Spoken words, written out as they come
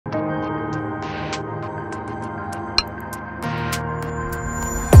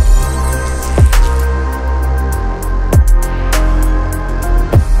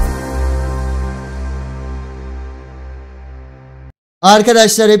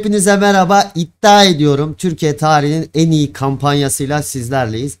Arkadaşlar hepinize merhaba. İddia ediyorum Türkiye tarihinin en iyi kampanyasıyla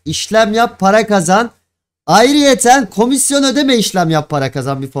sizlerleyiz. İşlem yap para kazan. Ayrıyeten komisyon ödeme işlem yap para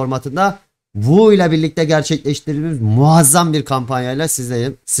kazan bir formatında bu ile birlikte gerçekleştirdiğimiz muazzam bir kampanyayla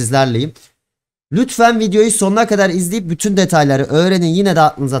sizlerleyim. Lütfen videoyu sonuna kadar izleyip bütün detayları öğrenin. Yine de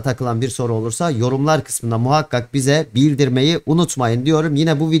aklınıza takılan bir soru olursa yorumlar kısmında muhakkak bize bildirmeyi unutmayın diyorum.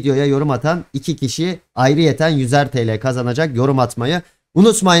 Yine bu videoya yorum atan 2 kişi ayrıyeten 100'er TL kazanacak, yorum atmayı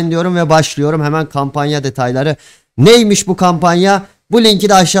unutmayın diyorum ve başlıyorum. Hemen kampanya detayları. Neymiş bu kampanya? Bu linki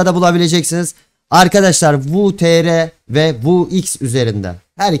de aşağıda bulabileceksiniz. Arkadaşlar wootr ve woox üzerinde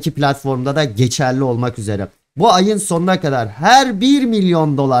her iki platformda da geçerli olmak üzere bu ayın sonuna kadar her 1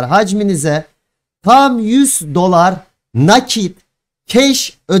 milyon dolar hacminize tam 100 dolar nakit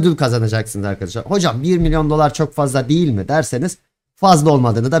cash ödül kazanacaksınız arkadaşlar. Hocam 1 milyon dolar çok fazla değil mi derseniz fazla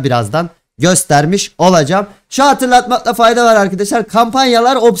olmadığını da birazdan göstermiş olacağım. Şu hatırlatmakta fayda var arkadaşlar.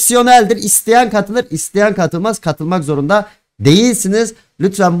 Kampanyalar opsiyoneldir. İsteyen katılır, isteyen katılmaz. Katılmak zorunda değilsiniz.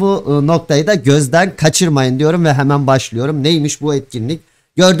 Lütfen bu noktayı da gözden kaçırmayın diyorum ve hemen başlıyorum. Neymiş bu etkinlik?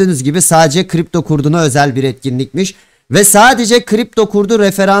 Gördüğünüz gibi sadece kripto kurduna özel bir etkinlikmiş. Ve sadece kripto kurdu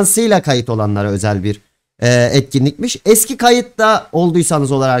referansıyla kayıt olanlara özel bir etkinlikmiş. Eski kayıtta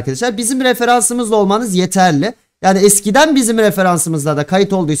olduysanız olur arkadaşlar. Bizim referansımızla olmanız yeterli. Yani eskiden bizim referansımızla da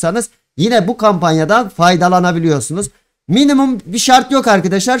kayıt olduysanız yine bu kampanyadan faydalanabiliyorsunuz. Minimum bir şart yok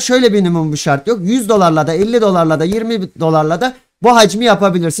arkadaşlar. Şöyle minimum bir şart yok. 100 dolarla da 50 dolarla da 20 dolarla da bu hacmi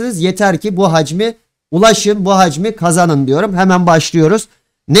yapabilirsiniz. Yeter ki bu hacmi ulaşın, bu hacmi kazanın diyorum. Hemen başlıyoruz.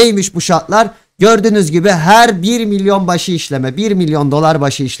 Neymiş bu şartlar? Gördüğünüz gibi her 1 milyon başı işleme, 1 milyon dolar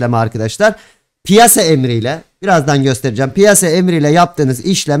başı işleme arkadaşlar. Piyasa emriyle, birazdan göstereceğim. Piyasa emriyle yaptığınız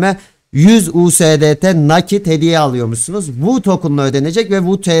işleme 100 USDT nakit hediye alıyormuşsunuz. Bu tokenla ödenecek ve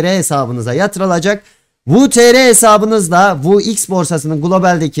wootr hesabınıza yatırılacak. wootr hesabınızla wootx borsasının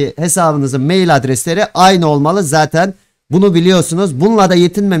globaldeki hesabınızın mail adresleri aynı olmalı. Zaten bunu biliyorsunuz. Bununla da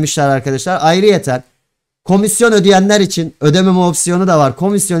yetinmemişler arkadaşlar. Ayrıyeten komisyon ödeyenler için ödememe opsiyonu da var.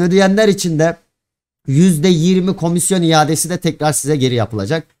 Komisyon ödeyenler için de %20 komisyon iadesi de tekrar size geri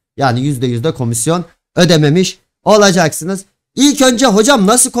yapılacak. Yani %100 komisyon ödememiş olacaksınız. İlk önce hocam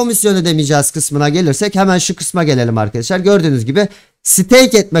nasıl komisyon ödemeyeceğiz kısmına gelirsek hemen şu kısma gelelim arkadaşlar. Gördüğünüz gibi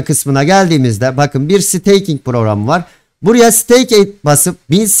stake etme kısmına geldiğimizde bakın bir staking programı var. Buraya stake basıp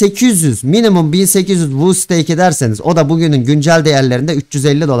 1800 minimum 1800 bu stake ederseniz o da bugünün güncel değerlerinde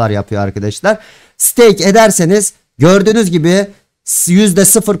 350 dolar yapıyor arkadaşlar. Stake ederseniz gördüğünüz gibi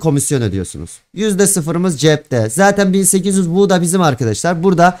 %0 komisyon ödüyorsunuz. %0'ımız cepte. Zaten 1800 bu da bizim arkadaşlar.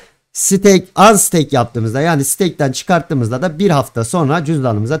 Burada stake unstake yaptığımızda yani stake'ten çıkarttığımızda da bir hafta sonra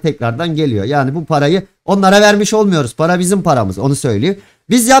cüzdanımıza tekrardan geliyor. Yani bu parayı onlara vermiş olmuyoruz. Para bizim paramız, onu söyleyeyim.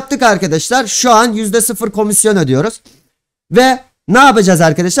 Biz yaptık arkadaşlar. Şu an %0 komisyon ödüyoruz. Ve ne yapacağız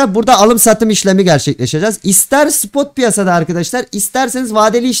arkadaşlar? Burada alım satım işlemi gerçekleşeceğiz. İster spot piyasada arkadaşlar, isterseniz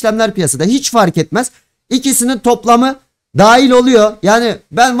vadeli işlemler piyasada, hiç fark etmez. İkisinin toplamı dahil oluyor. Yani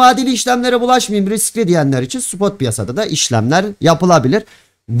ben vadeli işlemlere bulaşmayayım riskli diyenler için spot piyasada da işlemler yapılabilir.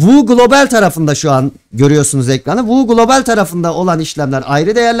 Bu global tarafında şu an görüyorsunuz ekranı. Bu global tarafında olan işlemler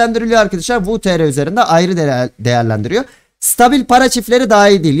ayrı değerlendiriliyor arkadaşlar. wootr üzerinde ayrı değerlendiriyor. Stabil para çiftleri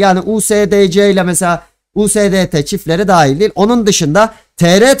dahil değil. Yani USDC ile mesela USDT çiftleri dahil değil. Onun dışında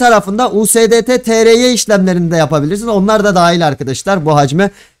TR tarafında USDT TRY işlemlerini de yapabilirsiniz. Onlar da dahil arkadaşlar bu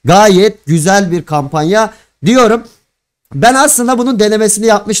hacme. Gayet güzel bir kampanya diyorum. Ben aslında bunun denemesini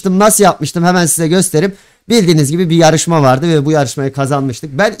yapmıştım. Nasıl yapmıştım hemen size göstereyim. Bildiğiniz gibi bir yarışma vardı ve bu yarışmayı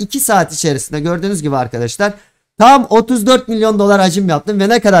kazanmıştık. Ben 2 saat içerisinde gördüğünüz gibi arkadaşlar tam 34 milyon dolar hacim yaptım. Ve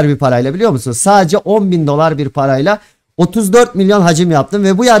ne kadar bir parayla biliyor musunuz? Sadece 10 bin dolar bir parayla 34 milyon hacim yaptım.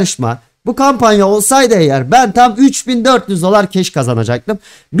 Ve bu yarışma, bu kampanya olsaydı eğer ben tam 3400 dolar cash kazanacaktım.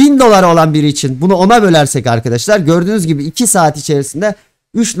 1000 dolar olan biri için bunu 10'a bölersek arkadaşlar gördüğünüz gibi 2 saat içerisinde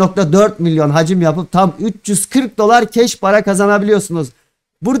 3.4 milyon hacim yapıp tam 340 dolar cash para kazanabiliyorsunuz.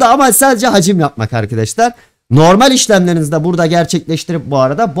 Burada ama sadece hacim yapmak arkadaşlar. Normal işlemlerinizi de burada gerçekleştirip bu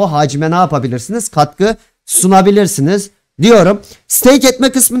arada bu hacme ne yapabilirsiniz? Katkı sunabilirsiniz diyorum. Stake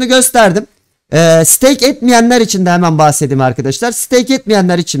etme kısmını gösterdim. Stake etmeyenler için de hemen bahsedeyim arkadaşlar. Stake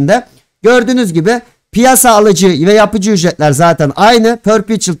etmeyenler için de gördüğünüz gibi piyasa alıcı ve yapıcı ücretler zaten aynı.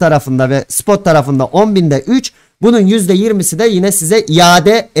 Perpetual tarafında ve spot tarafında 10.000'de 3. Bunun %20'si de yine size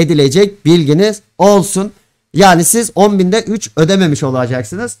iade edilecek, bilginiz olsun. Yani siz 10.000'de 3 ödememiş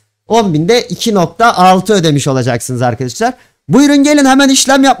olacaksınız. 10.000'de 2.6 ödemiş olacaksınız arkadaşlar. Buyurun gelin hemen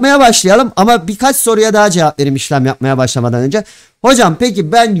işlem yapmaya başlayalım. Ama birkaç soruya daha cevap vereyim işlem yapmaya başlamadan önce. Hocam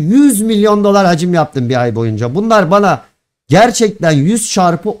peki ben 100 milyon dolar hacim yaptım bir ay boyunca. Bunlar bana gerçekten 100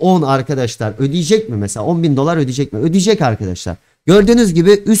 çarpı 10 arkadaşlar ödeyecek mi mesela? 10 bin dolar ödeyecek mi? Ödeyecek arkadaşlar. Gördüğünüz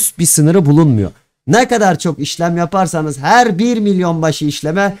gibi üst bir sınırı bulunmuyor. Ne kadar çok işlem yaparsanız her 1 milyon başı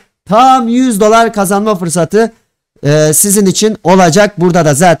işleme tam 100 dolar kazanma fırsatı sizin için olacak. Burada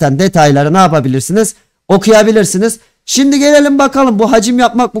da zaten detayları ne yapabilirsiniz? Okuyabilirsiniz. Şimdi gelelim bakalım, bu hacim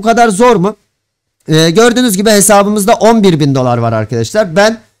yapmak bu kadar zor mu? Gördüğünüz gibi hesabımızda 11.000 dolar var arkadaşlar.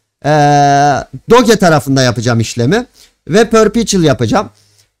 Ben Doge tarafında yapacağım işlemi ve Perpetual yapacağım.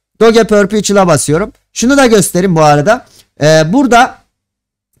 Doge Perpetual'a basıyorum. Şunu da göstereyim bu arada. Burada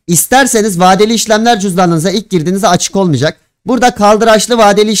isterseniz vadeli işlemler cüzdanınıza ilk girdiğinizde açık olmayacak. Burada kaldıraçlı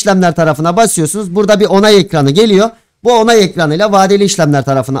vadeli işlemler tarafına basıyorsunuz. Burada bir onay ekranı geliyor. Bu onay ekranıyla vadeli işlemler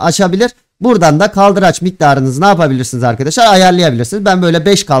tarafını açabilir. Buradan da kaldıraç miktarınızı ne yapabilirsiniz arkadaşlar? Ayarlayabilirsiniz. Ben böyle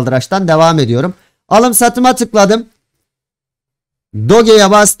 5 kaldıraçtan devam ediyorum. Alım satıma tıkladım.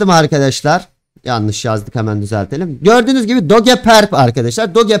 Doge'ye bastım arkadaşlar. Yanlış yazdık, hemen düzeltelim. Gördüğünüz gibi Doge Perp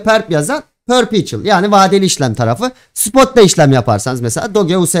arkadaşlar. Doge Perp yazan Perpetual, yani vadeli işlem tarafı. Spot'ta işlem yaparsanız mesela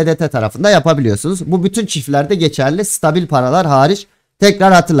Doge USDT tarafında yapabiliyorsunuz. Bu bütün çiftlerde geçerli, stabil paralar hariç.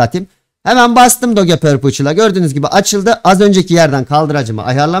 Tekrar hatırlatayım. Hemen bastım Doge Perpetual'a. Gördüğünüz gibi açıldı. Az önceki yerden kaldıracımı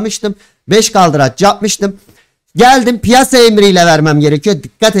ayarlamıştım. 5 kaldıraç yapmıştım. Geldim, piyasa emriyle vermem gerekiyor.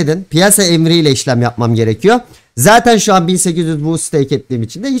 Dikkat edin, piyasa emriyle işlem yapmam gerekiyor. Zaten şu an 1800 bu stake ettiğim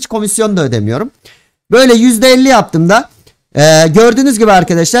için de hiç komisyon da ödemiyorum. Böyle %50 yaptım da gördüğünüz gibi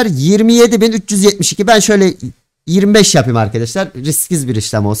arkadaşlar 27.372, ben şöyle 25 yapayım arkadaşlar. Risksiz bir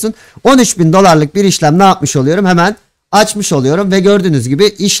işlem olsun. 13.000 dolarlık bir işlem ne yapmış oluyorum? Hemen açmış oluyorum ve gördüğünüz gibi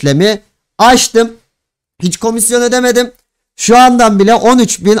işlemi açtım. Hiç komisyon ödemedim. Şu andan bile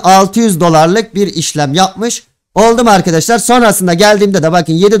 13.600 dolarlık bir işlem yapmış oldum arkadaşlar. Sonrasında geldiğimde de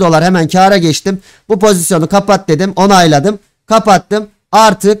bakın 7 dolar hemen kâra geçtim. Bu pozisyonu kapat dedim. Onayladım. Kapattım.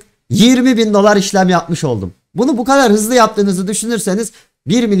 Artık 20.000 dolar işlem yapmış oldum. Bunu bu kadar hızlı yaptığınızı düşünürseniz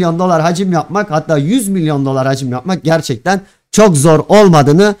 1 milyon dolar hacim yapmak, hatta 100 milyon dolar hacim yapmak gerçekten çok zor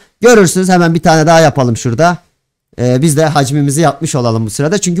olmadığını görürsünüz. Hemen bir tane daha yapalım şurada. Biz de hacmimizi yapmış olalım bu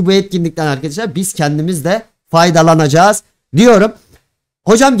sırada. Çünkü bu etkinlikten arkadaşlar biz kendimiz de faydalanacağız diyorum.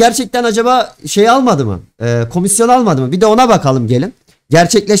 Hocam gerçekten acaba şey almadı mı? Komisyon almadı mı? Bir de ona bakalım gelin.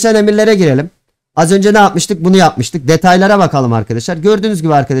 Gerçekleşen emirlere girelim. Az önce ne yapmıştık? Bunu yapmıştık. Detaylara bakalım arkadaşlar. Gördüğünüz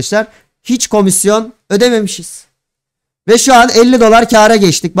gibi arkadaşlar hiç komisyon ödememişiz. Ve şu an 50 dolar kâra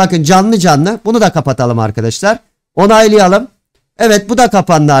geçtik. Bakın canlı canlı. Bunu da kapatalım arkadaşlar. Onaylayalım. Evet, bu da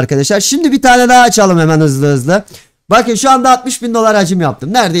kapandı arkadaşlar. Şimdi bir tane daha açalım hemen hızlı hızlı. Bakın şu anda 60.000 dolar hacim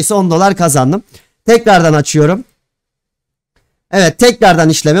yaptım. Neredeyse 10 dolar kazandım. Tekrardan açıyorum. Evet, tekrardan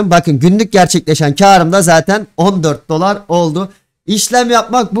işlemim. Bakın günlük gerçekleşen karım da zaten 14 dolar oldu. İşlem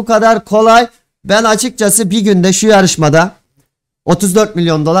yapmak bu kadar kolay. Ben açıkçası bir günde şu yarışmada 34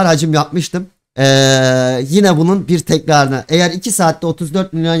 milyon dolar hacim yapmıştım. Yine bunun bir tekrarını. Eğer 2 saatte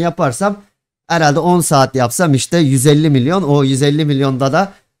 34 milyon yaparsam herhalde 10 saat yapsam işte 150 milyon. O 150 milyonda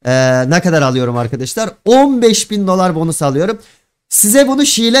da ne kadar alıyorum arkadaşlar? 15.000 dolar bonus alıyorum. Size bunu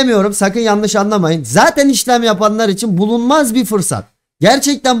şiilemiyorum. Sakın yanlış anlamayın. Zaten işlem yapanlar için bulunmaz bir fırsat.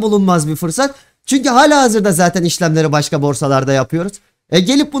 Gerçekten bulunmaz bir fırsat. Çünkü halihazırda zaten işlemleri başka borsalarda yapıyoruz.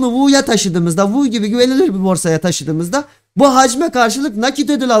 Gelip bunu WU'ya taşıdığımızda, WU gibi güvenilir bir borsaya taşıdığımızda bu hacme karşılık nakit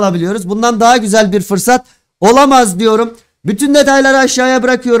ödül alabiliyoruz. Bundan daha güzel bir fırsat olamaz diyorum. Bütün detayları aşağıya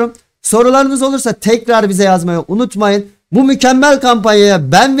bırakıyorum. Sorularınız olursa tekrar bize yazmayı unutmayın. Bu mükemmel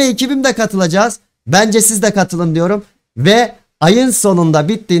kampanyaya ben ve ekibim de katılacağız. Bence siz de katılın diyorum. Ve ayın sonunda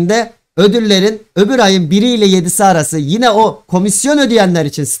bittiğinde ödüllerin öbür ayın 1'i ile 7'si arası yine o komisyon ödeyenler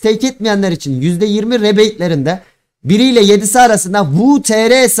için, stake etmeyenler için %20 rebate'lerinde 1'i ile 7'si arasında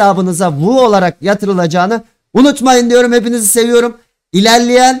wootr hesabınıza WU olarak yatırılacağını unutmayın diyorum. Hepinizi seviyorum.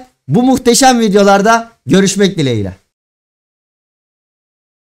 İlerleyen bu muhteşem videolarda görüşmek dileğiyle.